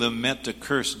meant to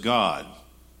curse God.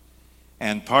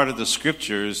 And part of the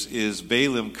scriptures is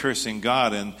Balaam cursing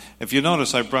God. And if you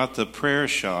notice, I brought the prayer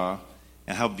shawl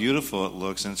and how beautiful it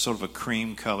looks, and it's sort of a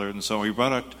cream color. And so we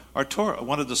brought our Torah.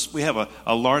 We have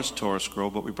a large Torah scroll,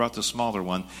 but we brought the smaller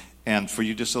one, and for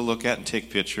you just to look at and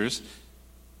take pictures.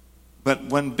 But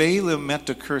when Balaam meant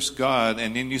to curse God,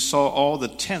 and then you saw all the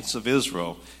tents of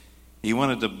Israel, he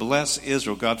wanted to bless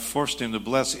Israel. God forced him to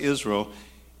bless Israel.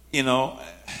 You know,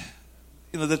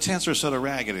 the tents are sort of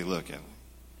raggedy looking.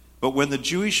 But when the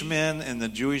Jewish men and the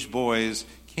Jewish boys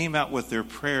came out with their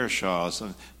prayer shawls,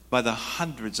 and by the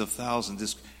hundreds of thousands,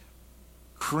 this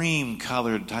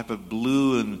cream-colored type of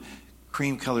blue and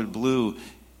cream-colored blue,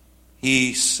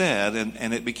 he said,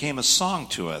 and it became a song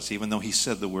to us, even though he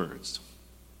said the words.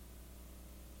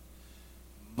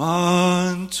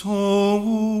 Manto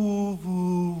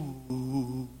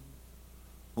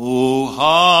o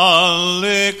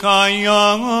hale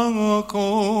kayako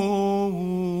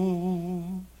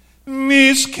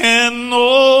miskeno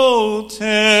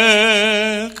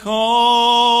te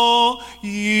ko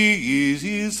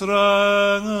Israel.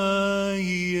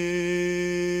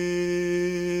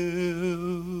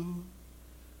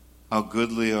 How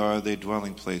goodly are thy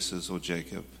dwelling places, O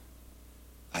Jacob,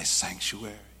 thy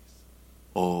sanctuaries,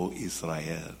 O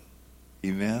Israel.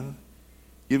 Amen?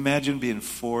 You imagine being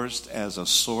forced as a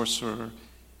sorcerer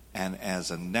and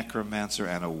as a necromancer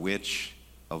and a witch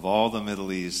of all the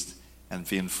Middle East and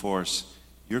being forced,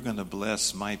 you're going to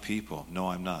bless my people. No,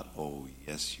 I'm not. Oh,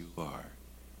 yes, you are.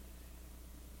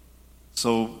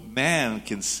 So man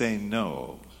can say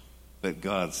no, but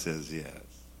God says yes.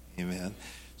 Amen?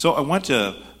 So I want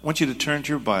you to turn to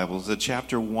your Bibles to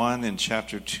chapter 1 and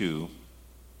chapter 2.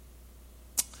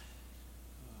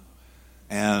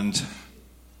 And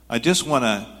I just want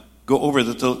to go over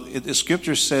that the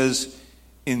scripture says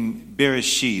in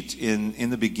Bereshit, in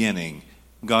the beginning,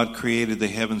 God created the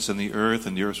heavens and the earth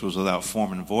was without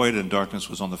form and void, and darkness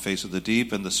was on the face of the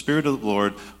deep, and the Spirit of the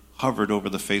Lord hovered over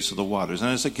the face of the waters. And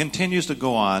as it continues to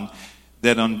go on,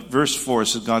 that on verse 4 it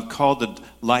says, God called the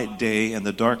light day, and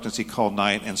the darkness he called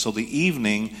night, and so the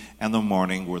evening and the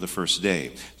morning were the first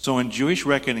day. So in Jewish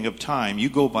reckoning of time, you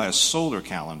go by a solar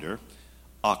calendar,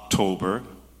 October,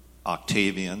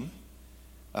 Octavian,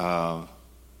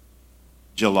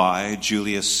 July,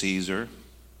 Julius Caesar.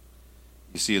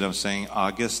 You see what I'm saying?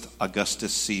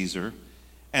 Augustus Caesar.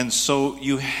 And so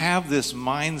you have this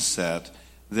mindset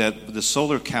that the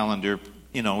solar calendar,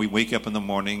 we wake up in the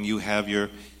morning, you have your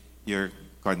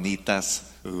carnitas,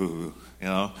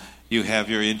 you have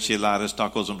your enchiladas,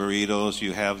 tacos, and burritos,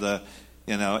 you have the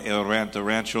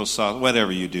rancho sauce,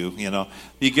 whatever you do,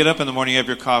 You get up in the morning, you have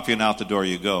your coffee, and out the door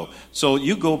you go. So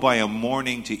you go by a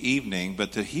morning to evening,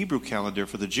 but the Hebrew calendar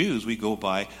for the Jews, we go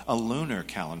by a lunar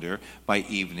calendar by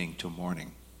evening to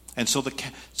morning. And so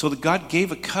God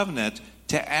gave a covenant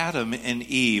to Adam and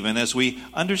Eve. And as we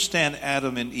understand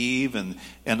Adam and Eve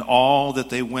and all that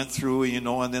they went through,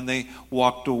 and then they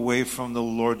walked away from the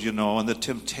Lord, and the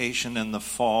temptation and the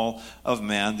fall of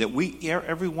man, that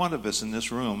every one of us in this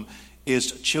room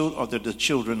is the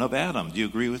children of Adam. Do you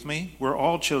agree with me? We're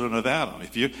all children of Adam.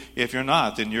 If you're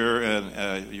not, then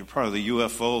you're part of the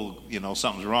UFO.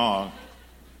 Something's wrong.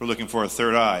 We're looking for a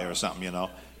third eye or something.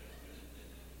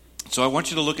 So I want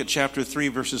you to look at chapter 3,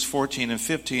 verses 14 and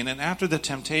 15. And after the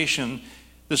temptation,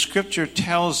 the scripture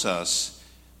tells us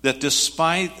that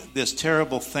despite this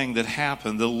terrible thing that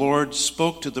happened, the Lord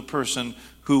spoke to the person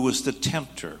who was the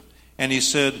tempter, and he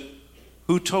said,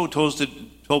 "Who told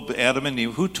Adam and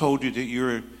Eve, who told you that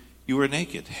you were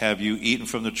naked? Have you eaten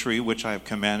from the tree which I have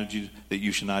commanded you that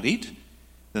you should not eat?"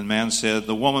 Then man said,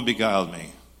 "The woman beguiled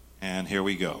me, and here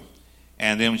we go.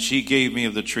 And then she gave me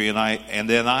of the tree, and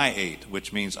then I ate,"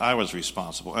 which means I was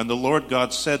responsible. "And the Lord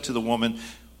God said to the woman,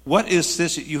 'What is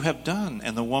this that you have done?'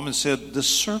 And the woman said, 'The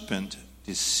serpent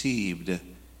deceived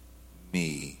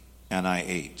me, and I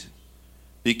ate.'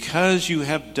 Because you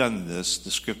have done this," the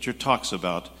scripture talks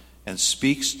about and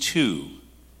speaks to,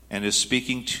 and is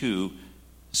speaking to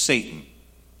Satan.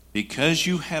 "Because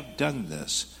you have done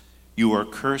this, you are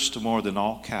cursed more than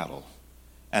all cattle,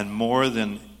 and more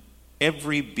than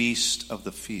every beast of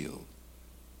the field."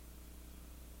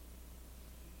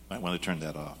 Might want to turn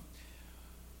that off.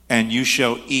 "And you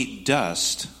shall eat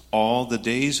dust all the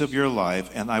days of your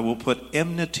life, and I will put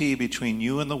enmity between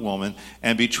you and the woman,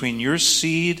 and between your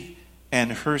seed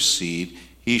and her seed.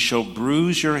 He shall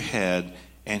bruise your head,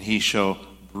 and he shall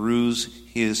bruise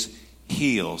his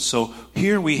heel." So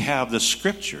here we have the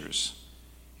scriptures.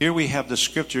 Here we have the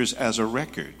scriptures as a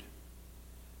record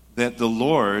that the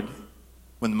Lord,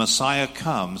 when the Messiah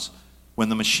comes, when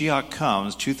the Mashiach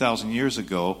comes 2,000 years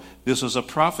ago, this was a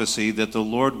prophecy that the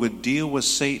Lord would deal with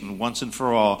Satan once and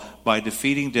for all by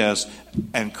defeating death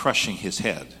and crushing his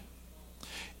head.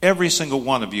 Every single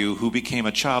one of you who became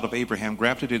a child of Abraham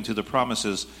grafted into the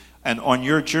promises, and on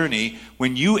your journey,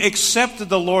 when you accepted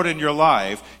the Lord in your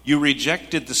life, you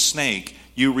rejected the snake,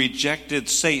 you rejected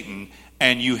Satan,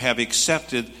 and you have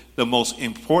accepted the most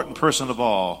important person of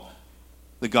all,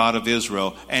 the God of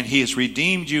Israel, and he has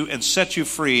redeemed you and set you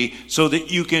free so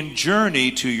that you can journey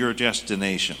to your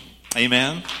destination.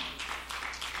 Amen?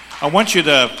 I want you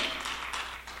to,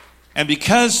 and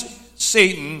because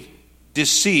Satan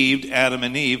deceived Adam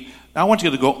and Eve, I want you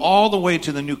to go all the way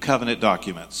to the New Covenant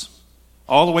documents.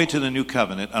 All the way to the New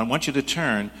Covenant. I want you to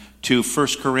turn to 1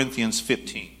 Corinthians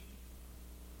 15.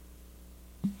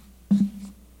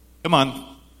 Come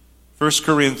on. 1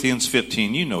 Corinthians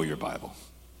 15. You know your Bible.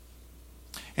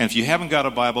 And if you haven't got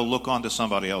a Bible, look on to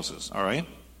somebody else's, all right?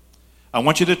 I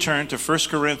want you to turn to 1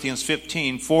 Corinthians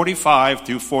 15, 45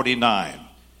 through 49.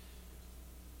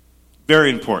 Very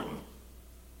important.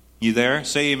 You there?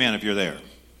 Say amen if you're there.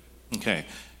 Okay.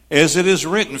 As it is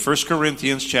written, 1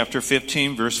 Corinthians chapter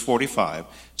 15, verse 45,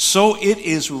 so it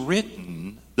is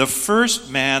written, the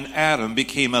first man, Adam,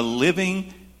 became a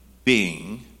living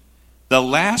being. The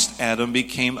last Adam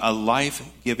became a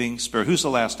life-giving spirit. Who's the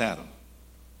last Adam?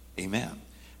 Amen.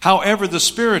 However, the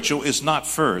spiritual is not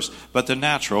first, but the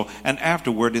natural, and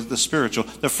afterward is the spiritual.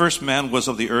 The first man was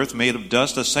of the earth, made of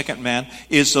dust. The second man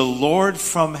is the Lord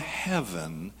from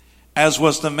heaven. As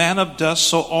was the man of dust,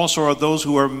 so also are those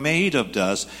who are made of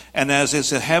dust. And as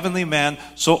is a heavenly man,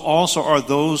 so also are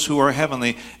those who are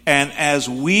heavenly. And as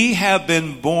we have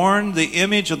been born the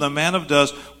image of the man of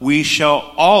dust, we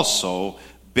shall also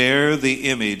bear the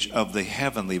image of the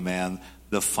heavenly man.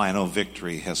 The final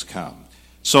victory has come.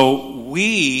 So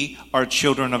we are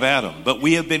children of Adam, but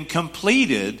we have been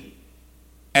completed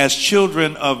as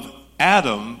children of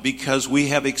Adam because we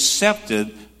have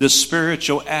accepted the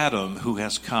spiritual Adam who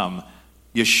has come,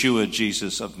 Yeshua,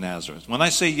 Jesus of Nazareth. When I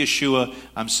say Yeshua,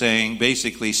 I'm saying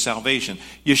basically salvation.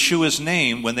 Yeshua's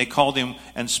name, when they called him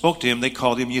and spoke to him, they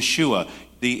called him Yeshua.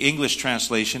 The English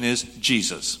translation is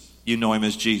Jesus. You know him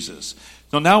as Jesus.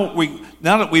 So now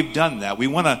that we've done that, we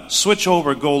want to switch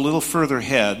over, go a little further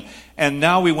ahead, and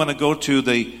now we want to go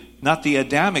to not the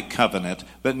Adamic covenant,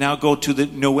 but now go to the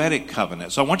Noetic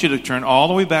covenant. So I want you to turn all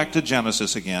the way back to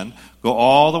Genesis again. Go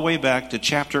all the way back to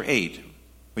chapter 8.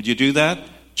 Would you do that?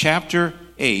 Chapter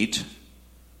 8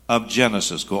 of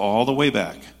Genesis. Go all the way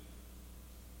back.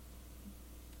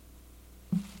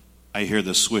 I hear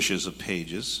the swishes of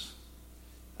pages.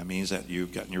 That means that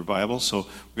you've gotten your Bible. So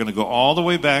we're going to go all the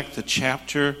way back to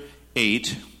chapter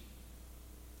 8.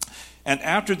 And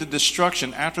after the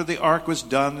destruction, after the ark was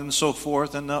done and so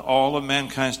forth, and all of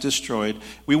mankind's destroyed,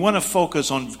 we want to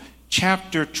focus on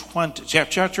chapter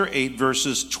 8,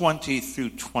 verses 20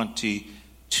 through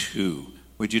 22.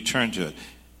 Would you turn to it?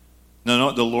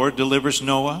 No, the Lord delivers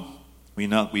Noah. We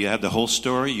had the whole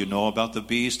story. You know about the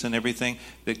beast and everything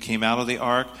that came out of the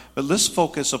ark. But let's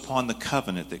focus upon the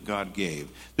covenant that God gave.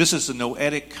 This is the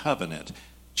Noetic covenant.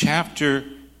 Chapter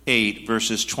 8,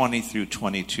 verses 20 through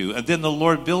 22. And then the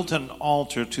Lord built an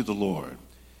altar to the Lord,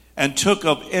 and took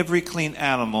of every clean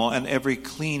animal and every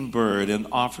clean bird, and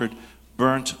offered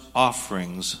burnt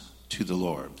offerings to the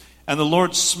Lord. And the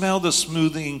Lord smelled the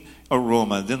smoothing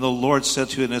aroma. Then the Lord said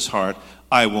to in his heart,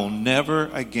 I will never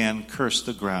again curse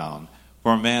the ground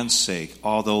for man's sake,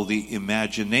 although the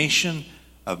imagination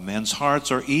of men's hearts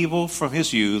are evil from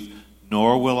his youth,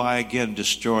 nor will I again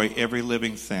destroy every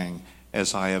living thing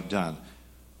as I have done.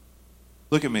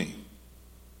 Look at me.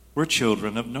 We're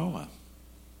children of Noah.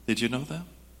 Did you know that?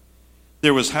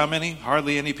 There was how many?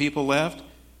 Hardly any people left.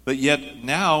 But yet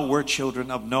now we're children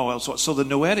of Noah. So the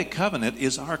Noetic covenant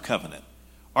is our covenant.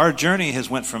 Our journey has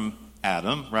went from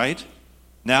Adam, right?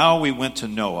 Now we went to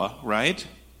Noah, right?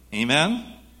 Amen?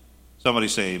 Somebody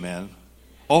say amen.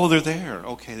 Oh, they're there.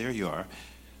 Okay, there you are.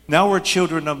 Now we're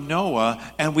children of Noah,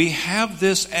 and we have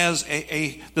this as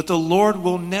that the Lord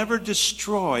will never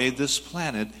destroy this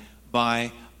planet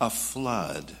by a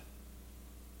flood.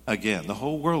 Again, the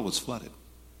whole world was flooded.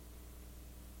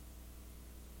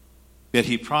 Yet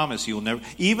he promised he will never,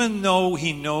 even though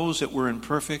he knows that we're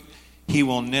imperfect, he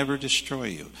will never destroy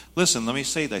you. Listen, let me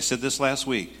say that. I said this last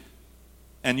week,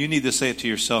 and you need to say it to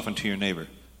yourself and to your neighbor.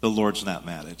 The Lord's not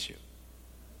mad at you.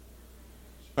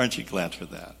 Aren't you glad for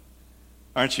that?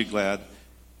 Aren't you glad?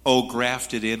 Oh,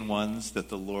 grafted in ones, that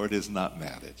the Lord is not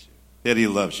mad at you. That he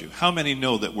loves you. How many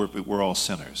know that we're all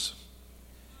sinners?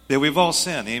 That we've all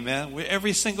sinned, amen?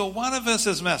 Every single one of us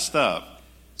is messed up.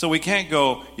 So we can't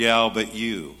go, yeah, but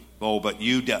you. Oh, but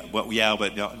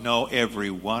no, every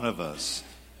one of us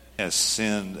has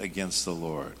sinned against the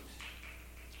Lord.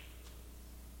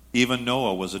 Even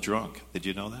Noah was a drunk. Did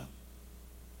you know that?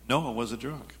 Noah was a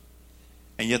drunk.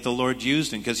 And yet the Lord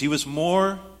used him because he was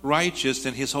more righteous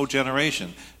than his whole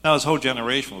generation. Now, his whole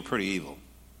generation were pretty evil.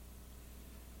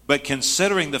 But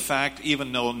considering the fact,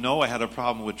 even though Noah had a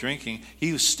problem with drinking,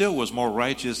 he still was more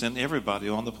righteous than everybody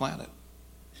on the planet.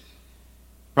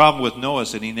 Problem with Noah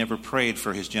is that he never prayed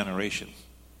for his generation.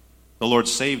 The Lord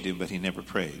saved him, but he never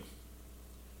prayed.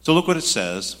 So look what it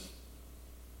says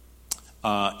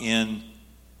in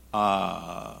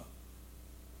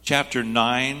chapter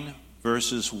 9,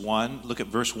 verses 1. Look at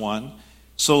verse 1.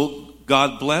 So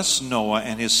God blessed Noah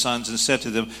and his sons and said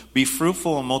to them, "Be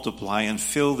fruitful and multiply and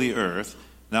fill the earth."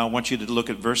 Now I want you to look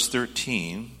at verse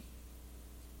 13.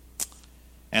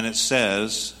 And it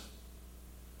says,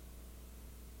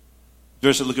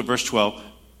 look at verse 12.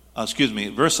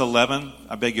 Verse 11,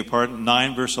 I beg your pardon,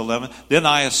 9 verse 11. "Then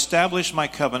I establish my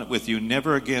covenant with you.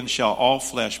 Never again shall all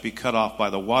flesh be cut off by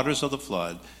the waters of the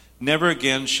flood. Never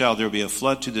again shall there be a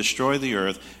flood to destroy the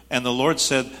earth. And the Lord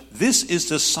said, This is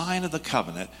the sign of the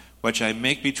covenant which I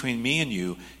make between me and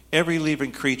you, every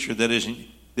living creature that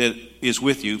is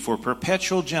with you for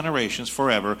perpetual generations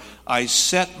forever. I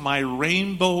set my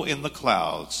rainbow in the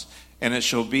clouds, and it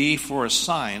shall be for a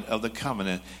sign of the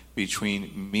covenant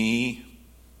between me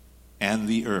and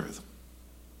the earth."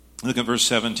 Look at verse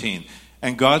 17.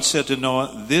 "And God said to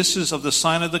Noah, This is of the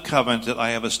sign of the covenant that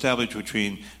I have established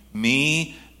between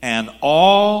me and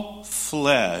all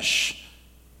flesh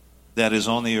that is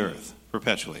on the earth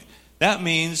perpetually." That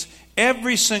means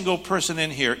every single person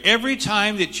in here, every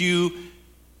time that you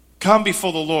come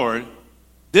before the Lord,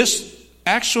 this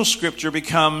actual scripture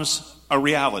becomes a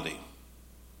reality.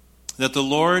 That the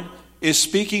Lord is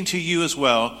speaking to you as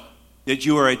well, that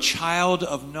you are a child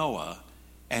of Noah.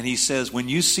 And he says, when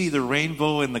you see the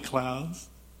rainbow in the clouds,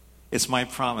 it's my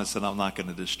promise that I'm not going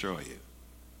to destroy you.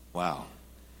 Wow.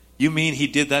 You mean he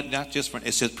did that not just for,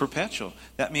 it says perpetual.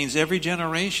 That means every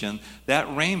generation,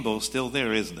 that rainbow's still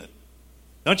there, isn't it?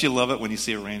 Don't you love it when you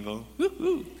see a rainbow?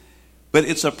 Woo-hoo. But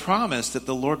it's a promise that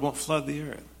the Lord won't flood the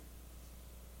earth.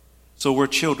 So we're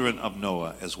children of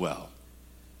Noah as well.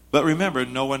 But remember,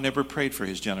 Noah never prayed for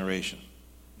his generation.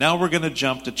 Now we're going to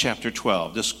jump to chapter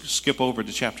 12. Just skip over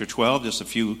to chapter 12, just a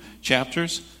few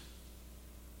chapters.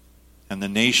 "And the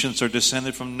nations are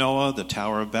descended from Noah, the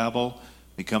Tower of Babel.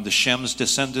 We come to Shem's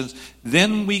descendants.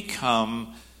 Then we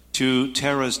come to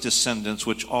Terah's descendants,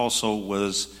 which also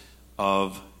was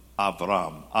of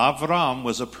Avram." Avram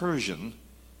was a Persian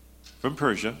from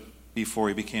Persia before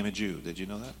he became a Jew. Did you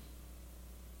know that?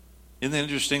 Isn't it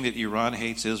interesting that Iran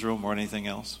hates Israel more than anything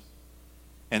else?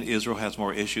 And Israel has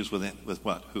more issues with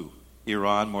what? Who?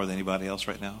 Iran more than anybody else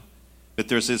right now? But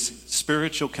there's this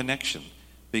spiritual connection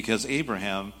because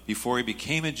Abraham, before he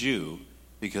became a Jew,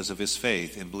 because of his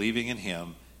faith and believing in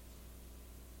him,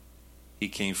 he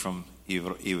came from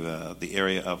the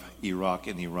area of Iraq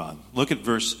and Iran. Look at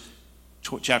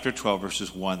chapter 12,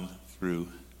 verses 1 through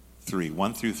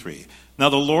 3. "Now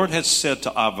the Lord had said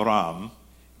to Abram,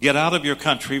 Get out of your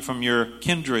country, from your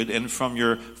kindred, and from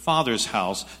your father's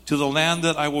house, to the land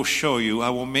that I will show you. I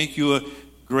will make you a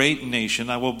great nation.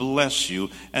 I will bless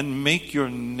you and make your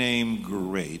name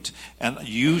great, and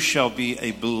you shall be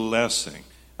a blessing.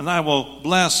 And I will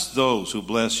bless those who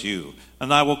bless you,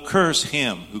 and I will curse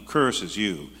him who curses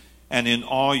you. And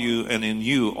in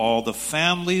you all the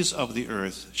families of the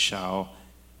earth shall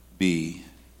be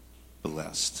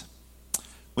blessed."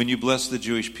 When you bless the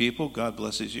Jewish people, God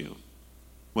blesses you.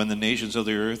 When the nations of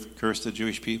the earth curse the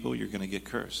Jewish people, you're going to get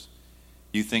cursed.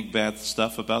 You think bad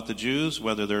stuff about the Jews,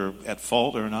 whether they're at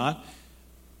fault or not.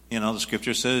 The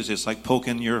scripture says it's like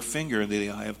poking your finger into the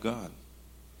eye of God.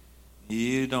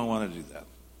 You don't want to do that.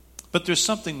 But there's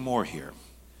something more here.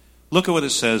 Look at what it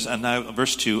says, and now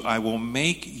verse 2, "I will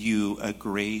make you a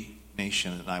great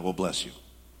nation, and I will bless you."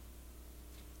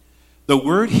 The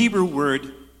Hebrew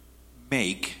word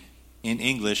make in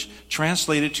English,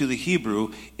 translated to the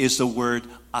Hebrew, is the word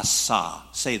asah.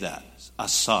 Say that.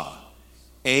 Asah.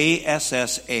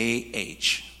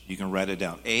 A-S-S-A-H. You can write it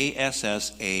down.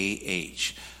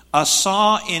 A-S-S-A-H.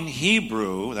 Asah in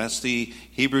Hebrew, that's the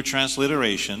Hebrew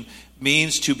transliteration,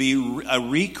 means to be a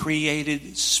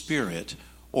recreated spirit,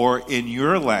 or in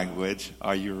your language,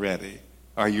 are you ready?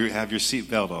 Have your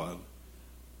seatbelt on?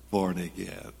 Born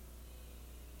again.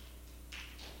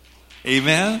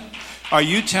 Amen? Are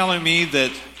you telling me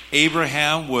that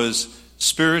Abraham was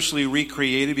spiritually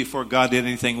recreated before God did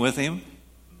anything with him?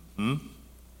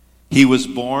 He was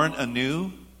born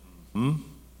anew?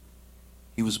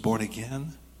 He was born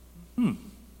again?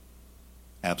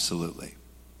 Absolutely.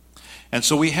 And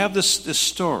so we have this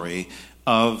story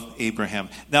of Abraham.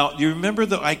 Now, you remember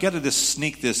I got to just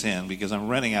sneak this in because I'm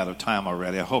running out of time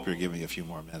already. I hope you're giving me a few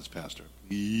more minutes, Pastor.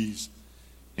 Please.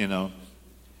 Do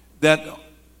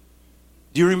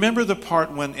you remember the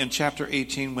part when in chapter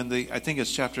 18, I think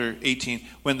it's chapter 18,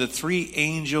 when the three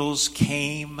angels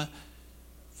came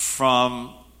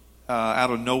from out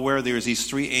of nowhere? There was these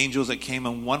three angels that came,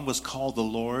 and one was called the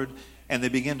Lord, and they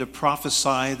began to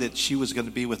prophesy that she was going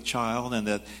to be with child, and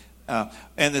that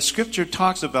and the scripture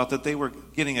talks about that they were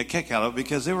getting a kick out of it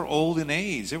because they were old in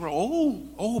age. They were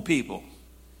old people.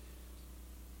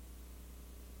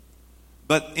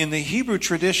 But in the Hebrew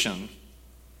tradition,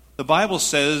 the Bible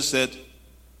says that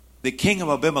the king of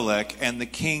Abimelech and the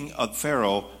king of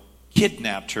Pharaoh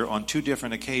kidnapped her on two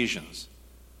different occasions.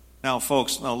 Now,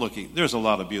 folks, looky, there's a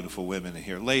lot of beautiful women in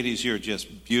here. Ladies, you're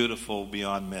just beautiful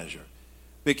beyond measure.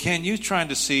 But can you try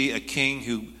to see a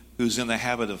king who's in the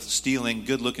habit of stealing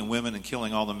good-looking women and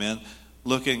killing all the men,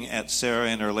 looking at Sarah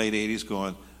in her late 80s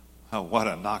going, oh, what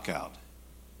a knockout.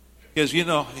 Because,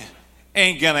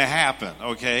 ain't going to happen,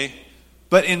 okay?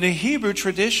 But in the Hebrew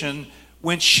tradition,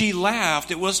 when she laughed,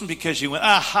 it wasn't because she went,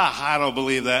 I don't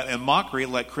believe that, and mockery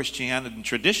like Christianity and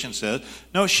tradition says.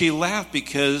 No, she laughed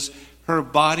because her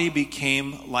body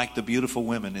became like the beautiful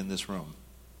women in this room.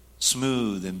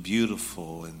 Smooth and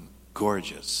beautiful and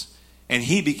gorgeous. And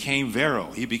he became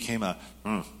virile. He became a,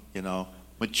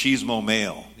 machismo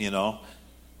male,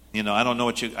 I don't know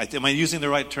am I using the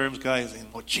right terms, guys?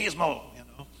 Machismo,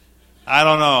 I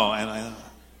don't know. And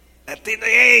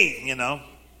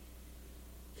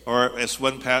Or as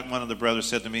one of the brothers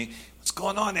said to me, what's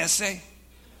going on, essay?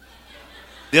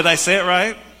 Did I say it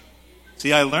right?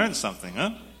 See, I learned something,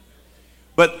 huh?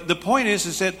 But the point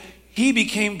is that he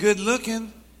became good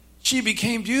looking. She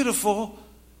became beautiful.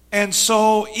 And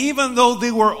so even though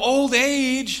they were old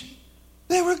age,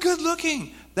 they were good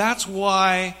looking. That's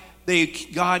why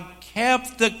God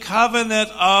kept the covenant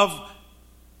of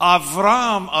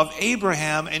Avram, of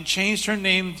Abraham, and changed her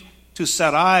name to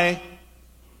Sarai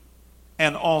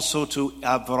and also to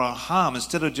Abraham.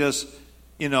 Instead of just,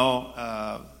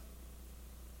 a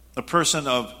person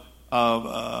of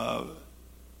a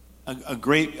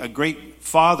great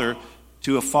father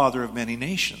to a father of many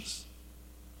nations.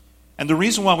 And the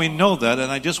reason why we know that,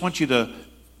 and I just want you to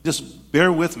just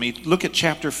bear with me, look at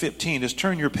chapter 15. Just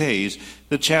turn your page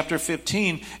to chapter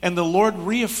 15. And the Lord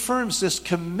reaffirms this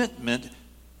commitment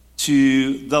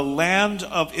to the land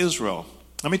of Israel.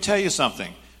 Let me tell you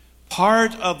something.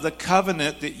 Part of the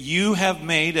covenant that you have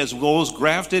made as was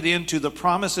grafted into the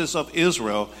promises of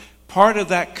Israel, part of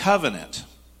that covenant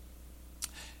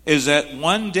is that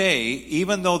one day,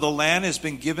 even though the land has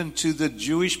been given to the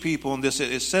Jewish people, and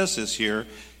it says this here,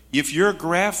 if you're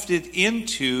grafted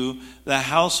into the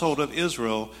household of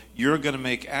Israel, you're going to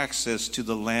make access to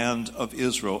the land of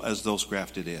Israel as those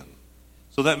grafted in.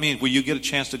 So that means, will you get a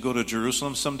chance to go to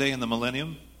Jerusalem someday in the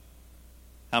millennium?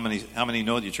 How many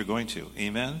know that you're going to?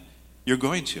 Amen? You're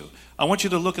going to. I want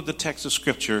you to look at the text of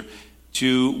Scripture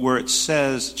to where it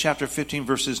says, chapter 15,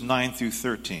 verses 9 through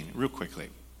 13, real quickly.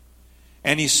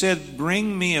 And he said,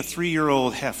 bring me a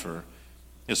 3-year-old heifer.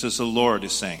 This is the Lord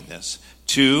is saying this.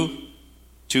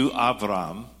 To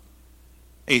Avram,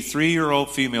 a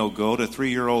 3-year-old female goat, a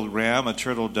 3-year-old ram, a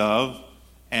turtle dove,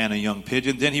 and a young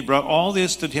pigeon. Then he brought all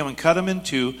this to him and cut them in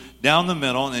two down the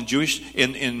middle. And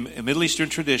in Middle Eastern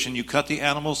tradition, you cut the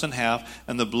animals in half,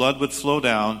 and the blood would flow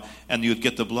down, and you'd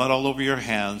get the blood all over your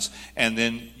hands. And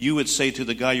then you would say to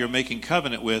the guy you're making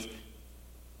covenant with,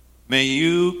 may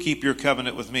you keep your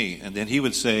covenant with me. And then he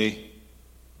would say,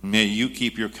 may you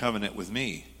keep your covenant with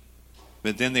me.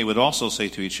 But then they would also say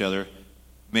to each other,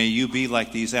 may you be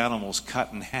like these animals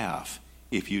cut in half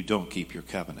if you don't keep your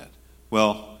covenant.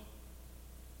 Well,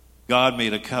 God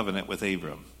made a covenant with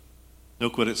Abram.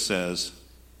 Look what it says.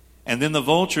 And then the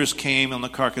vultures came on the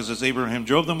carcasses. Abraham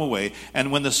drove them away. And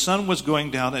when the sun was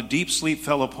going down, a deep sleep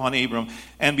fell upon Abram.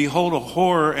 And behold, a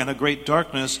horror and a great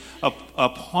darkness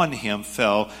upon him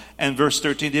fell. And verse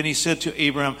 13, then he said to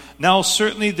Abraham, now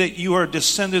certainly that your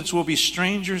descendants will be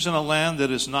strangers in a land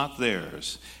that is not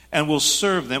theirs, and will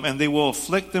serve them, and they will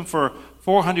afflict them for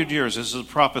 400 years. This is a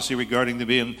prophecy regarding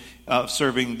them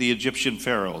serving the Egyptian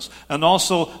pharaohs. And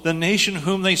also the nation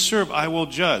whom they serve I will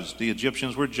judge. The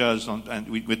Egyptians were judged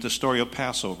with the story of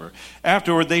Passover.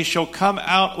 Afterward they shall come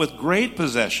out with great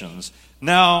possessions.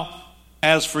 Now,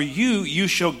 as for you, you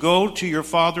shall go to your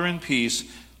father in peace.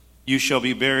 You shall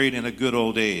be buried in a good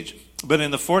old age. But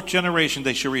in the 4th generation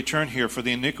they shall return here, for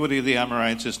the iniquity of the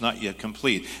Amorites is not yet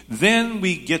complete. Then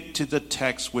we get to the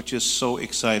text which is so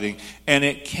exciting. And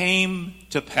it came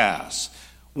to pass,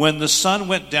 When the sun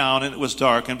went down and it was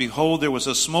dark, and behold, there was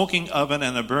a smoking oven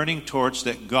and a burning torch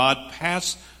that God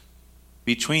passed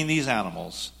between these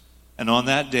animals. And on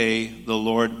that day, the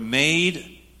Lord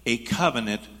made a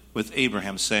covenant with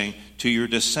Abraham, saying, to your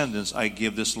descendants I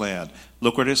give this land.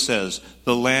 Look what it says.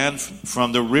 The land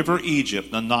from the river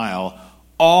Egypt, the Nile,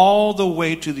 all the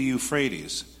way to the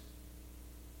Euphrates.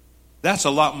 That's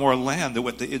a lot more land than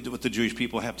what the Jewish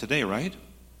people have today, right?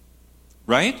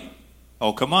 Right?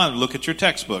 Oh, come on, look at your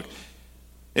textbook.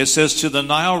 It says to the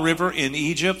Nile River in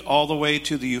Egypt, all the way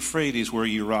to the Euphrates where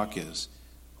Iraq is.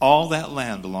 All that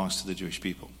land belongs to the Jewish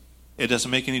people. It doesn't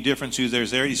make any difference who's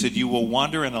there. He said, you will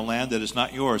wander in a land that is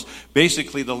not yours.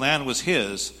 Basically, the land was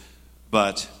his,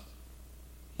 but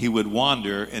he would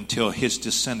wander until his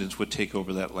descendants would take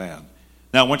over that land.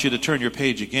 Now, I want you to turn your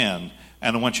page again,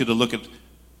 and I want you to look at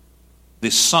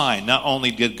this sign. Not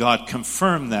only did God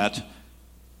confirm that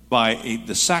by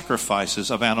the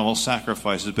sacrifices of animal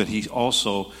sacrifices, but he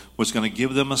also was going to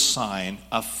give them a sign,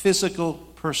 a physical,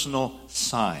 personal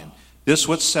sign. This is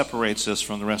what separates us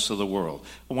from the rest of the world.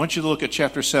 I want you to look at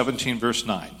chapter 17, verse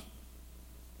 9.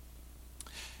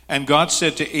 And God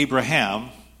said to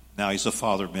Abraham, now he's the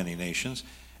father of many nations,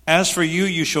 as for you,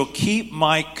 you shall keep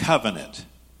my covenant.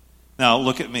 Now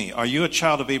look at me. Are you a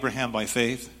child of Abraham by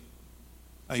faith?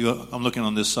 I'm looking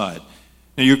on this side.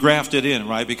 Now you're grafted in,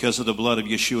 right, because of the blood of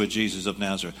Yeshua, Jesus of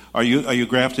Nazareth. Are you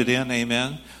grafted in?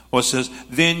 Amen? Well, it says,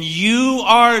 then you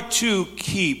are to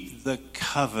keep the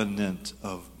covenant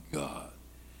of God.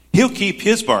 He'll keep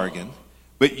his bargain,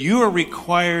 but you are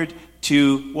required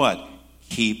to what?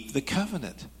 Keep the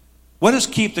covenant. What does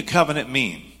keep the covenant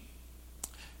mean?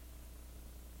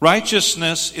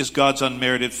 Righteousness is God's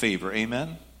unmerited favor.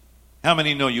 Amen? How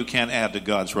many know you can't add to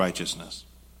God's righteousness?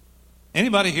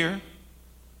 Anybody here?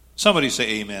 Somebody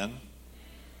say amen.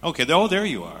 Okay, oh, there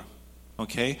you are.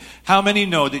 Okay. How many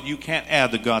know that you can't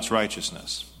add to God's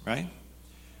righteousness, right?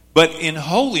 But in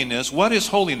holiness, what is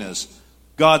holiness?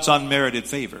 God's unmerited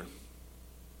favor.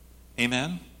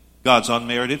 Amen? God's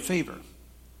unmerited favor.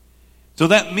 So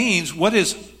that means, what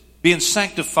is being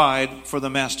sanctified for the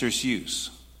master's use?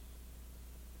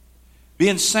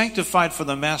 Being sanctified for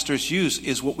the master's use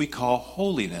is what we call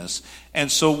holiness.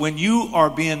 And so when you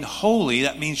are being holy,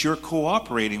 that means you're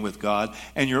cooperating with God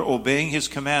and you're obeying his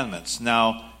commandments.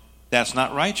 Now, that's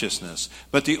not righteousness.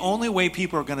 But the only way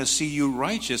people are going to see you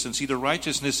righteous and see the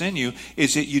righteousness in you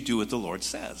is that you do what the Lord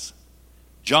says.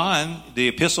 John, the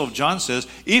epistle of John says,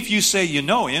 if you say you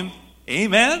know him,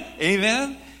 amen,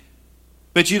 amen,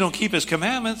 but you don't keep his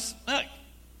commandments,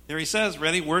 there he says,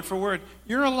 ready, word for word,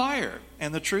 you're a liar,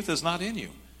 and the truth is not in you.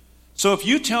 So if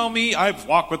you tell me I've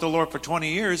walked with the Lord for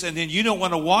 20 years, and then you don't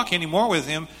want to walk anymore with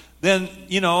him, then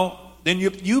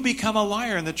you become a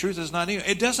liar, and the truth is not in you.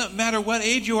 It doesn't matter what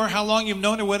age you are, how long you've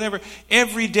known or whatever.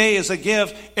 Every day is a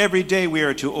gift. Every day we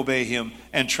are to obey him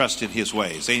and trust in his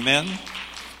ways. Amen?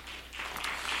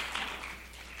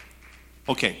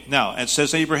 Okay, now, it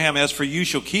says, Abraham, as for you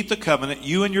shall keep the covenant,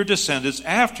 you and your descendants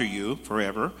after you,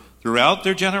 forever, throughout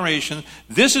their generation.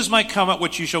 This is my covenant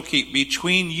which you shall keep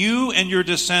between you and your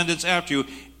descendants after you.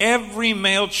 Every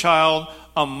male child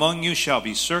among you shall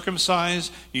be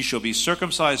circumcised. You shall be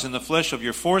circumcised in the flesh of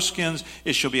your foreskins.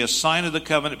 It shall be a sign of the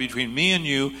covenant between me and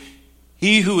you.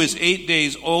 He who is 8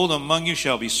 days old among you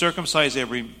shall be circumcised,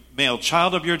 every male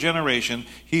child of your generation.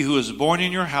 He who is born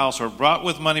in your house or brought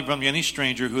with money from any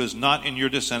stranger who is not in your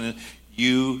descendant,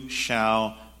 you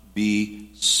shall be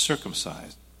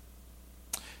circumcised.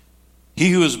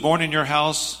 He who is born in your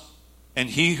house and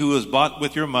he who is bought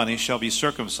with your money shall be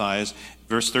circumcised.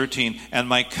 Verse 13, and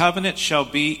my covenant shall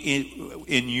be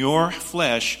in your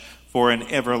flesh for an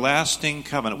everlasting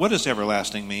covenant. What does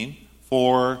everlasting mean?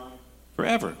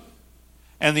 Forever.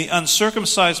 And the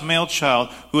uncircumcised male child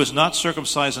who is not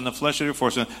circumcised in the flesh of your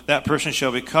foreskin, that person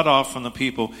shall be cut off from the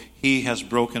people. He has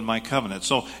broken my covenant.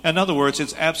 So, in other words,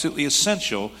 it's absolutely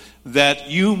essential that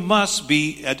you must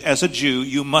be, as a Jew,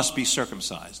 you must be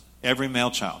circumcised. Every male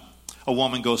child. A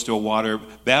woman goes through a water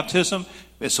baptism,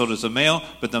 so does the male,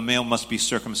 but the male must be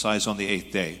circumcised on the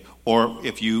 8th day. Or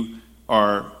if you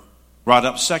are brought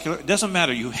up secular, it doesn't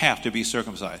matter, you have to be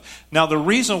circumcised. Now, the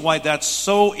reason why that's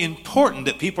so important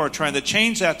that people are trying to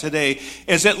change that today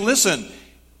is that, listen,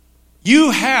 you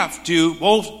have to,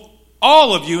 both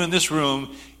all of you in this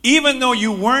room, even though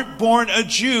you weren't born a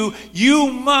Jew,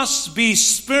 you must be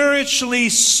spiritually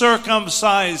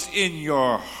circumcised in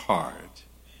your heart.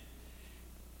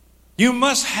 You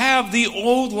must have the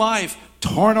old life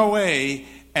torn away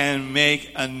and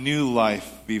make a new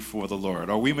life before the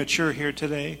Lord. Are we mature here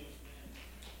today?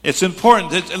 It's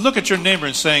important to look at your neighbor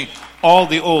and saying, all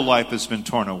the old life has been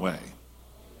torn away.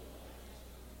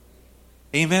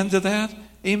 Amen to that?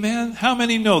 Amen? How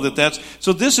many know that that's...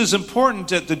 So this is important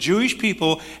that the Jewish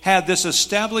people had this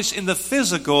established in the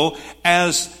physical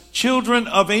as children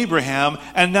of Abraham,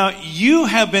 and now you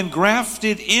have been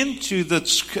grafted into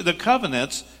the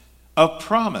covenant of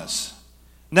promise.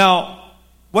 Now,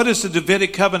 what does the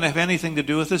Davidic covenant have anything to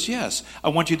do with this? Yes. I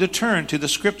want you to turn to the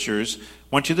scriptures. I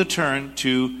want you to turn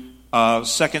to 2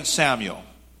 Samuel.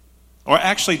 Or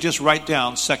actually just write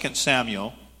down 2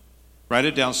 Samuel. Write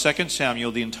it down, 2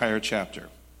 Samuel, the entire chapter.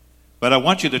 But I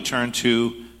want you to turn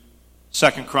to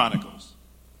 2 Chronicles.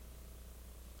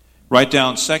 Write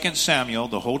down 2 Samuel,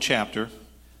 the whole chapter.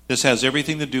 This has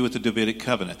everything to do with the Davidic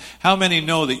covenant. How many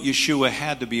know that Yeshua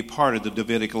had to be part of the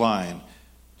Davidic line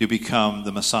to become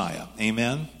the Messiah?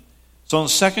 Amen? So in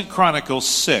 2 Chronicles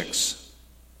 6,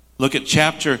 look at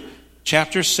chapter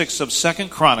 6 of 2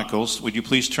 Chronicles. Would you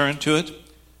please turn to it?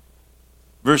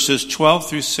 Verses 12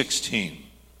 through 16.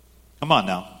 Come on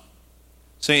now.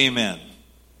 Say amen.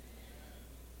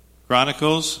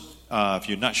 Chronicles, if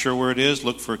you're not sure where it is,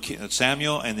 look for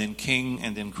Samuel and then King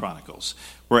and then Chronicles.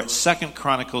 We're at 2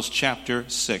 Chronicles chapter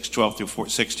 6, 12 through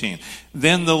 16.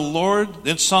 Then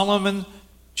Solomon,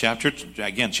 chapter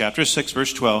 6,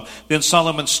 verse 12. Then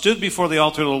Solomon stood before the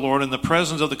altar of the Lord in the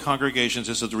presence of the congregations.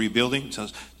 This is the rebuilding.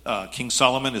 King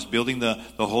Solomon is building the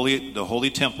holy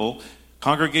temple.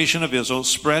 Congregation of Israel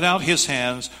spread out his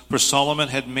hands, for Solomon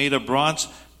had made a bronze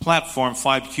platform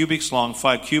 5 cubits long,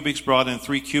 5 cubits broad, and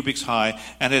 3 cubits high,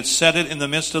 and had set it in the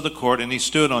midst of the court, and he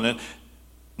stood on it,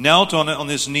 knelt on it on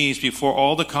his knees before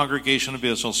all the congregation of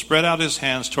Israel, spread out his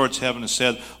hands towards heaven, and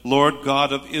said, Lord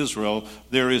God of Israel,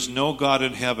 there is no God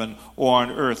in heaven or on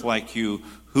earth like you,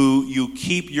 who you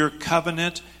keep your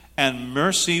covenant and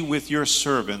mercy with your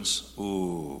servants.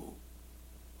 Ooh.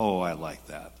 Oh, I like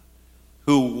that.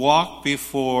 Who walk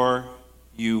before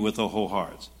you with a whole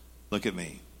heart. Look at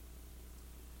me.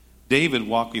 David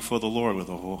walked before the Lord with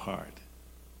a whole heart.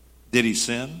 Did he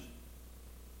sin?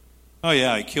 Oh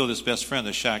yeah, he killed his best friend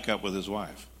to shack up with his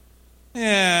wife.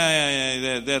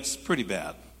 Yeah, that's pretty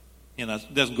bad.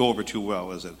 It doesn't go over too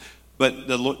well, is it?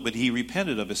 But he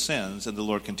repented of his sins, and the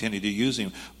Lord continued to use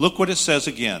him. Look what it says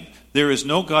again. There is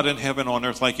no God in heaven or on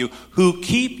earth like you, who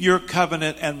keep your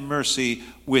covenant and mercy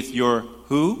with your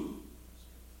who?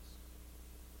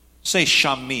 Say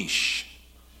shamish.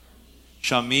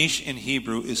 Shamish in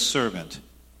Hebrew is servant.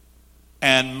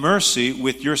 And mercy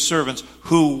with your servants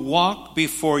who walk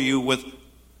before you with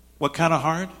what kind of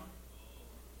heart?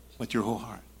 With your whole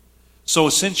heart. So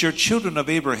since you're children of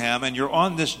Abraham and you're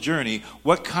on this journey,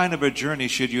 what kind of a journey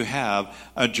should you have?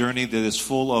 A journey that is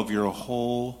full of your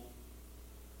whole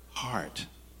heart.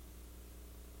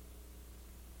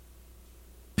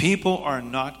 People are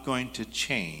not going to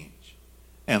change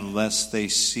unless they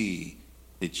see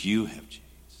that you have changed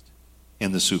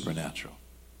in the supernatural.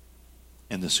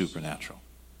 In the supernatural.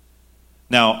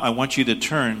 Now, I want you to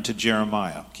turn to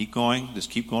Jeremiah. Keep going. Just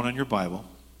keep going on your Bible.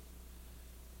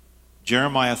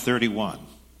 Jeremiah 31.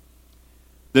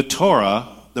 The Torah,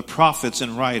 the prophets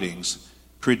and writings,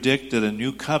 predict that a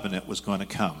new covenant was going to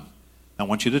come. I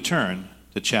want you to turn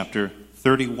to chapter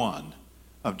 31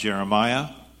 of Jeremiah.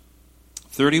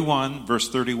 31, verse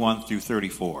 31 through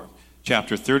 34.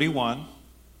 Chapter 31,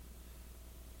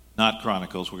 not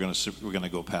Chronicles. We're going to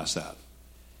go past that.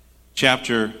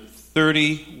 Chapter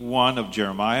 31 of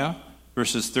Jeremiah,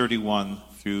 verses 31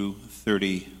 through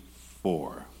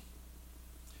 34.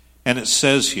 And it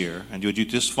says here, and would you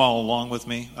just follow along with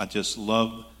me? I just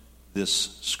love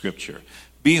this scripture.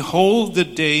 Behold, the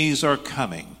days are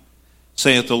coming,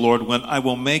 saith the Lord, when I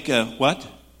will make a what?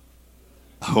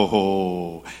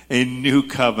 Oh, a new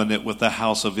covenant with the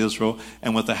house of Israel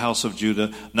and with the house of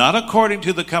Judah, not according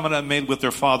to the covenant I made with their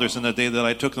fathers in the day that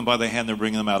I took them by the hand to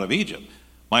bring them out of Egypt.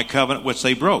 My covenant which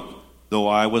they broke, though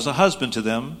I was a husband to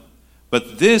them.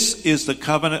 But this is the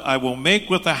covenant I will make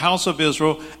with the house of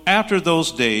Israel after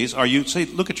those days.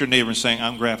 Look at your neighbor and saying,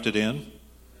 I'm grafted in.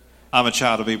 I'm a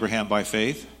child of Abraham by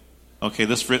faith. Okay,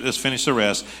 let's finish the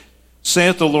rest.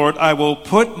 Saith the Lord, I will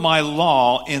put my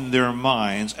law in their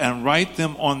minds and write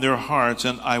them on their hearts,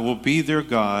 and I will be their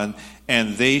God,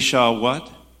 and they shall what?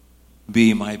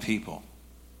 Be my people.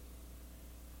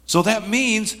 So that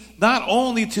means not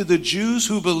only to the Jews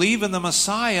who believe in the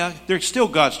Messiah, they're still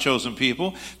God's chosen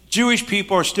people. Jewish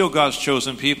people are still God's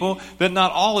chosen people, but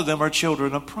not all of them are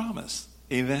children of promise.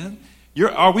 Amen?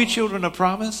 Are we children of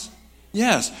promise?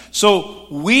 Yes. So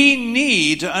we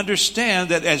need to understand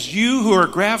that as you who are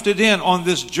grafted in on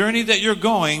this journey that you're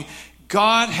going,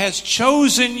 God has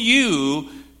chosen you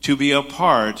to be a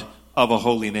part of a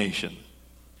holy nation.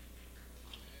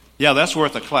 Yeah, that's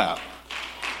worth a clap.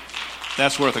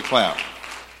 That's worth a clap.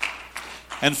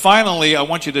 And finally, I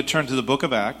want you to turn to the book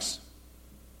of Acts.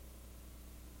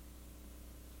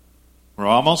 We're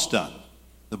almost done.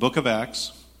 The book of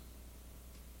Acts.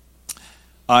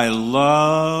 I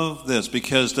love this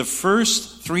because the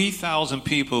first 3,000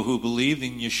 people who believed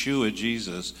in Yeshua,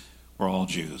 Jesus, were all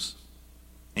Jews.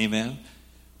 Amen?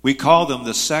 We call them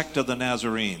the sect of the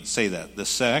Nazarene. Say that, the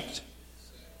sect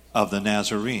of the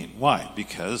Nazarene. Why?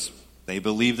 Because they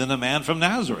believed in a man from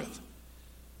Nazareth.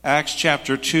 Acts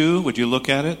chapter 2, would you look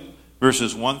at it?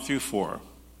 Verses 1 through 4.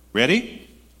 Ready?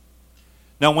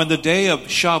 Now when the day of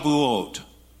Shavuot,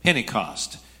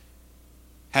 Pentecost,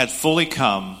 had fully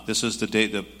come, this is the day,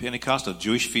 the Pentecost, a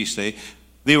Jewish feast day,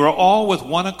 they were all with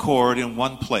one accord in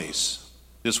one place.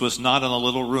 This was not in a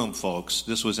little room, folks.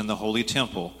 This was in the holy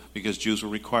temple because Jews were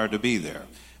required to be there.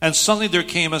 And suddenly there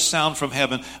came a sound from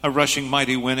heaven, a rushing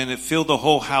mighty wind, and it filled the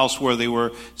whole house where they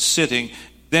were sitting.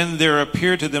 Then there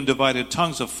appeared to them divided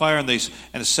tongues of fire, and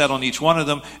it sat on each one of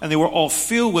them, and they were all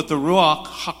filled with the Ruach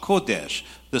HaKodesh,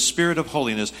 the Spirit of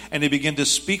holiness, and they began to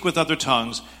speak with other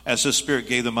tongues as the Spirit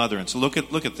gave them utterance. Look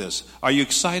at this. Are you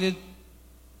excited?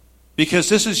 Because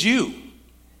this is you.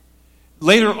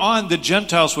 Later on, the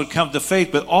Gentiles would come to faith,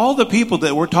 but all the people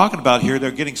that we're talking about here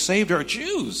that are getting saved are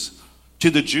Jews. To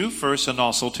the Jew first and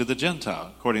also to the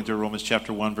Gentile, according to Romans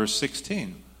chapter 1, verse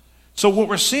 16. So what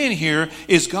we're seeing here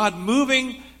is God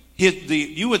moving,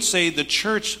 you would say the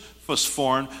church was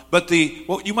formed, but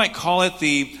what you might call it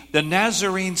the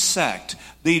Nazarene sect.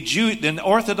 The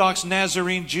Orthodox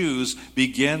Nazarene Jews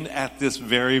begin at this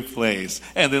very place.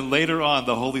 And then later on,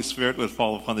 the Holy Spirit would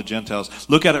fall upon the Gentiles.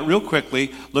 Look at it real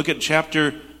quickly. Look at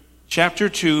chapter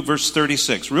 2, verse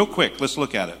 36. Real quick, let's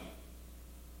look at it.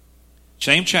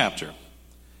 Same chapter.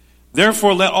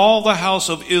 Therefore, let all the house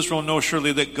of Israel know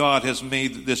surely that God has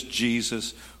made this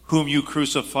Jesus, whom you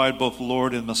crucified, both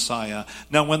Lord and Messiah.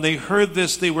 Now, when they heard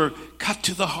this, they were cut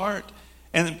to the heart.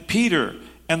 And Peter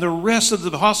and the rest of the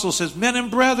apostles says, Men and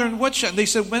brethren, what shall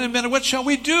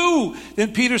we do?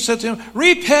 Then Peter said to him,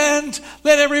 Repent,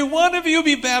 let every one of you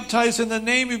be baptized in the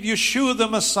name of Yeshua the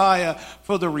Messiah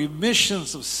for the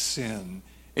remissions of sin,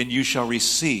 and you shall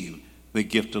receive the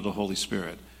gift of the Holy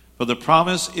Spirit. For the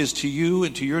promise is to you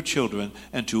and to your children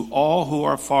and to all who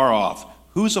are far off.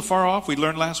 Who's afar off? We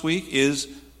learned last week is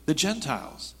the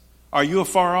Gentiles. Are you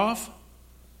afar off?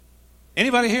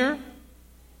 Anybody here?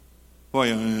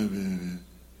 Boy,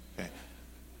 okay.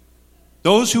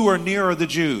 Those who are near are the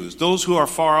Jews. Those who are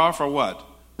far off are what?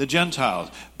 The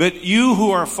Gentiles. But you who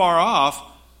are far off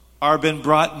are been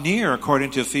brought near,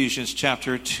 according to Ephesians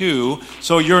chapter 2.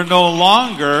 So you're no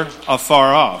longer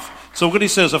afar off. So what he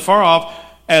says, afar off,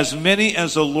 as many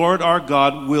as the Lord our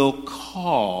God will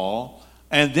call.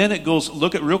 And then it goes,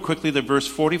 look at real quickly the verse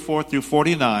 44 through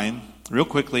 49, real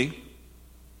quickly.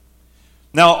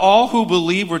 Now all who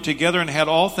believed were together and had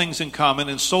all things in common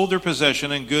and sold their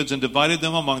possession and goods and divided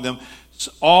them among them,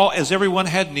 all as everyone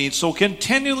had need. So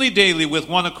continually daily with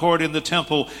one accord in the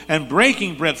temple and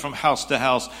breaking bread from house to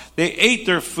house, they ate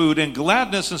their food in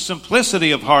gladness and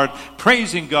simplicity of heart,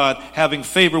 praising God, having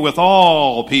favor with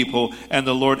all people. And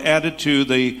the Lord added to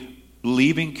the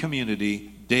believing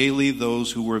community daily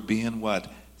those who were being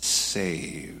what?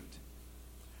 Saved.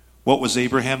 What was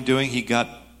Abraham doing? He got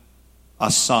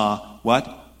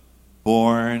what?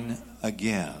 Born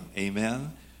again.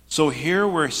 Amen? So here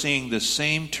we're seeing the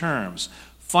same terms.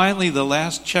 Finally, our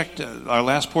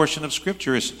last portion of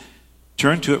Scripture is,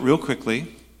 turn to it real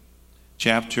quickly.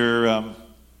 Chapter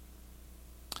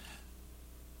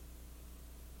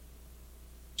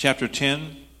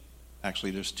 10.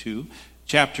 Actually, there's two.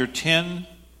 Chapter 10,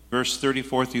 verse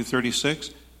 34 through 36.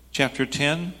 Chapter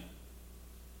 10.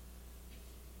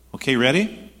 Okay,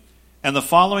 ready? And the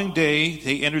following day,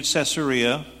 they entered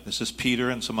Caesarea. This is Peter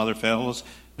and some other fellows.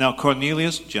 Now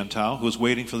Cornelius, Gentile, who was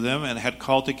waiting for them and had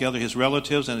called together his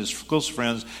relatives and his close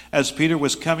friends, as Peter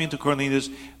was coming to Cornelius,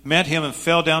 met him and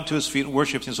fell down to his feet and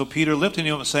worshipped him. So Peter lifted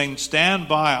him up, saying, Stand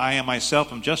by, I am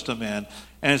myself, am just a man.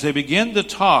 And as they began to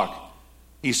talk,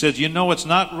 he said, You know, it's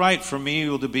not right for me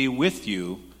to be with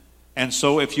you. And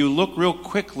so if you look real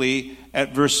quickly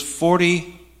at verse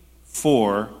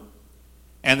 44,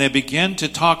 and they began to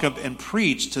talk and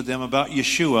preach to them about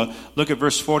Yeshua. Look at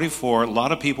verse 44. A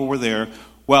lot of people were there.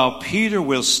 While Peter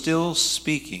was still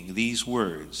speaking these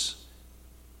words,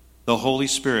 the Holy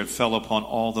Spirit fell upon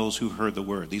all those who heard the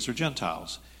word. These are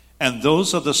Gentiles. And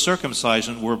those of the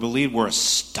circumcision were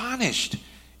astonished,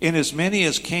 in as many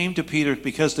as came to Peter,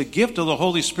 because the gift of the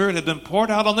Holy Spirit had been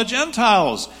poured out on the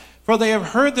Gentiles. For they have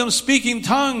heard them speaking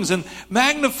tongues and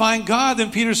magnifying God.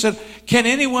 Then Peter said, Can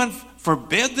anyone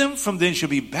forbid them from they should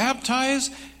be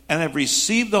baptized and have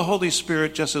received the Holy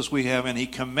Spirit just as we have? And he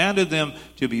commanded them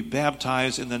to be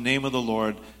baptized in the name of the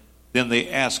Lord. Then they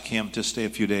asked him to stay a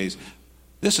few days.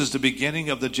 This is the beginning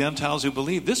of the Gentiles who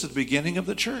believe. This is the beginning of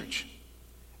the church.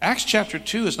 Acts chapter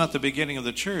 2 is not the beginning of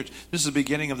the church. This is the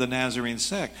beginning of the Nazarene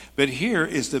sect. But here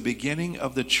is the beginning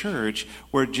of the church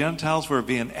where Gentiles were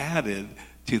being added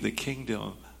to the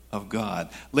kingdom of God.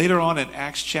 Later on in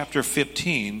Acts chapter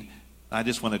 15, I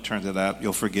just want to turn to that.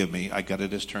 You'll forgive me. I got to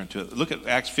just turn to it. Look at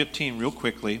Acts 15 real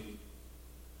quickly.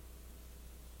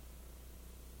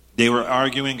 They were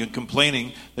arguing and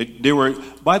complaining.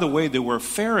 By the way, there were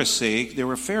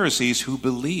Pharisees who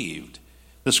believed.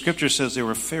 The scripture says there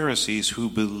were Pharisees who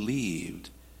believed.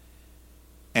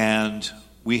 And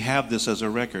we have this as a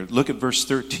record. Look at verse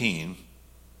 13.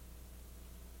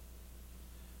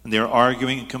 And they're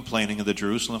arguing and complaining of the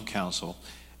Jerusalem council.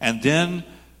 And then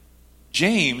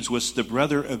James was the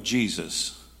brother of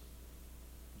Jesus.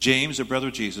 James, the brother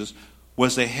of Jesus,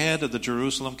 was the head of the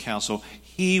Jerusalem council.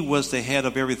 He was the head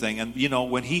of everything. And,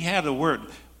 when he had a word,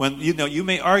 you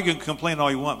may argue and complain all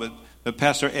you want, but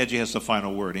Pastor Edgy has the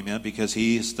final word, amen, because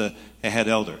he is the head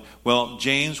elder. Well,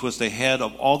 James was the head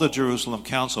of all the Jerusalem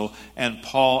council, and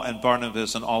Paul and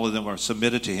Barnabas and all of them were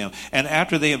submitted to him. And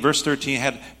after they, in verse 13,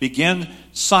 had begun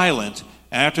silent,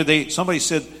 and after somebody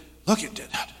said, look,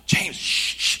 James,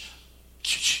 shh.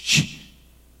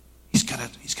 He's got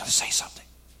to say something.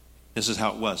 This is how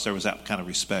it was. There was that kind of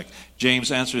respect.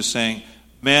 James answers saying,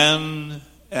 men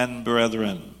and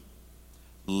brethren,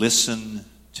 listen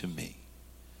to me.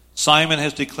 Simon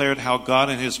has declared how God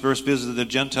in his verse visited the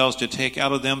Gentiles to take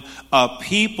out of them a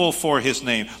people for his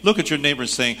name. Look at your neighbor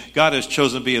saying, God has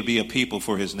chosen me to be a people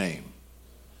for his name.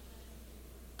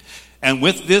 And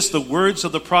with this, the words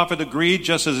of the prophet agreed,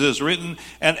 just as it is written,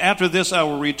 and after this I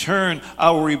will return. I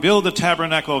will rebuild the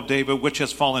tabernacle of David, which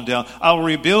has fallen down. I will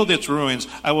rebuild its ruins.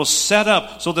 I will set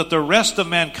up so that the rest of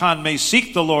mankind may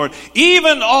seek the Lord,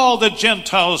 even all the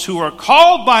Gentiles who are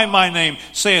called by my name,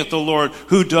 saith the Lord,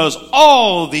 who does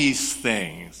all these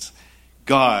things.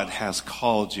 God has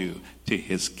called you to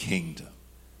his kingdom.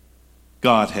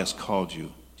 God has called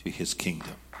you to his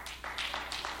kingdom.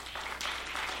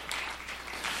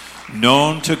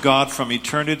 Known to God from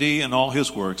eternity and all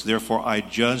his works, therefore I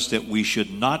judge that we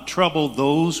should not trouble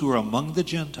those who are among the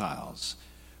Gentiles,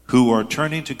 who are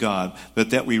turning to God,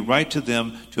 but that we write to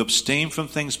them to abstain from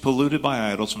things polluted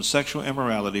by idols, from sexual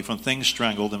immorality, from things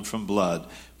strangled, and from blood.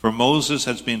 For Moses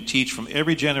has been taught from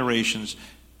every generation,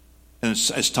 and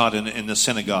is taught in the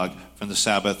synagogue, from the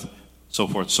Sabbath, so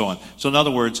forth, so on. So in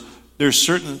other words, there's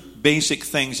certain basic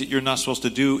things that you're not supposed to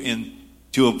do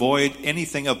to avoid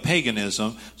anything of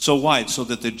paganism. So why? So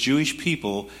that the Jewish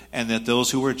people and that those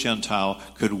who were Gentile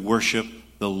could worship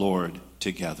the Lord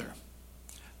together.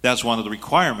 That's one of the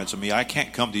requirements of me. I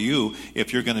can't come to you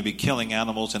if you're going to be killing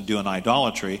animals and doing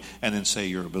idolatry and then say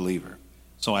you're a believer.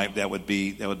 So that would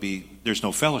be there's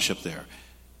no fellowship there.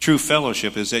 True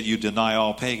fellowship is that you deny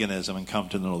all paganism and come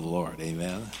to know the Lord.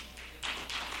 Amen.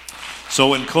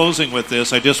 So in closing with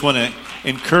this, I just want to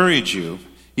encourage you.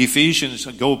 We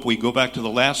go back to the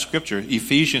last scripture.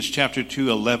 Ephesians chapter 2,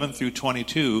 11 through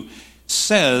 22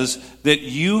 says that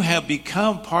you have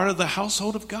become part of the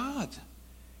household of God.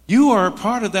 You are a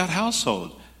part of that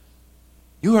household.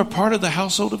 You are part of the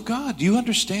household of God. Do you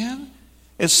understand?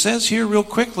 It says here real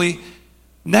quickly,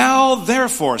 now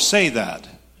therefore, say that.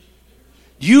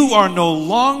 You are no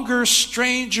longer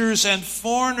strangers and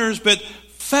foreigners, but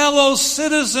fellow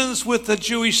citizens with the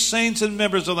Jewish saints and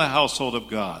members of the household of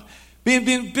God.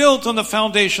 Being built on the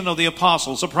foundation of the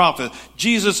apostles, the prophets,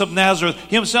 Jesus of Nazareth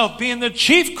himself being the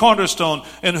chief cornerstone,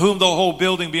 in whom the whole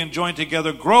building being joined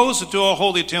together grows into a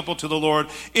holy temple to the Lord,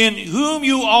 in whom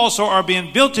you also are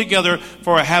being built together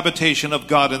for a habitation of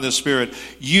God in the Spirit.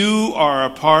 You are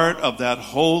a part of that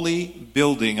holy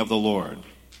building of the Lord.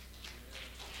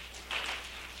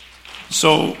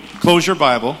 So, close your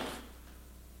Bible.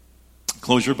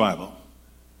 Close your Bible.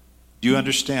 Do you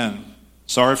understand?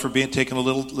 Sorry for taking a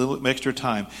little extra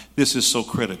time. This is so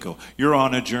critical. You're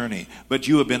on a journey, but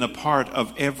you have been a part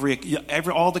of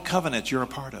all the covenants you're a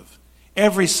part of.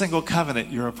 Every single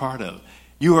covenant you're a part of.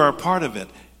 You are a part of it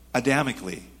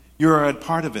Adamically. You are a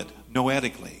part of it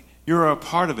Noetically. You're a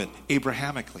part of it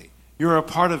Abrahamically. You're a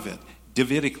part of it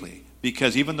Davidically.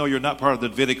 Because even though you're not part of the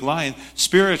Davidic line,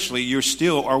 spiritually you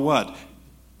still are what?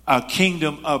 A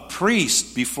kingdom of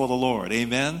priests before the Lord.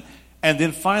 Amen? And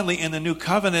then finally, in the new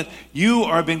covenant, you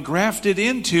are been grafted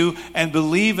into and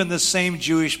believe in the same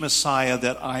Jewish Messiah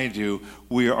that I do.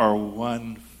 We are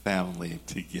one family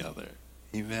together.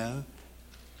 Amen?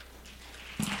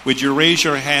 Would you raise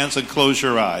your hands and close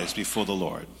your eyes before the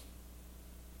Lord?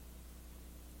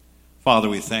 Father,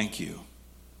 we thank you.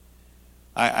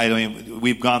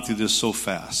 We've gone through this so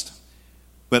fast,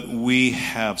 but we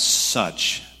have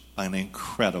such an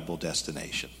incredible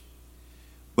destination.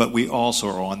 But we also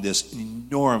are on this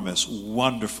enormous,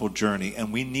 wonderful journey,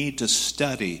 and we need to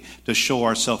study to show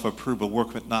ourselves approved, a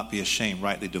workman not be ashamed,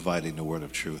 rightly dividing the word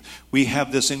of truth. We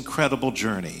have this incredible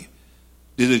journey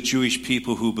to the Jewish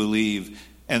people who believe,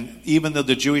 and even though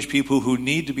the Jewish people who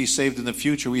need to be saved in the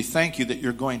future, we thank you that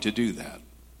you're going to do that.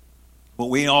 But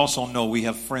we also know we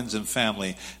have friends and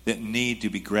family that need to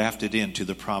be grafted into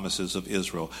the promises of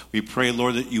Israel. We pray,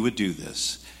 Lord, that you would do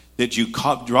this, that you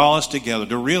draw us together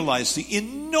to realize the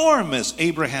enormous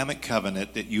Abrahamic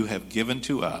covenant that you have given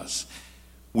to us.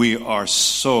 We are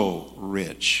so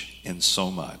rich in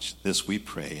so much. This we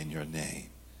pray in your name.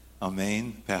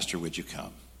 Amen. Pastor, would you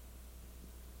come?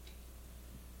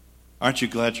 Aren't you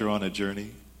glad you're on a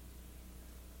journey?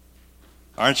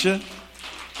 Aren't you?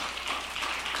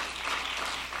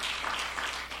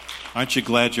 Aren't you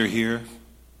glad you're here?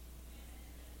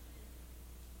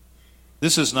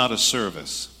 This is not a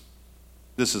service.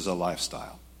 This is a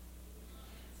lifestyle.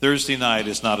 Thursday night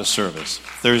is not a service.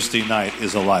 Thursday night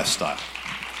is a lifestyle.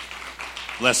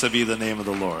 Blessed be the name of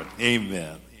the Lord.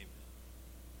 Amen.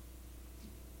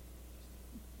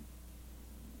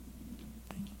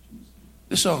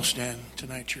 Let's all stand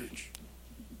tonight, church.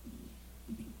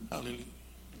 Hallelujah.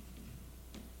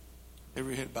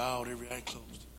 Every head bowed, every eye closed.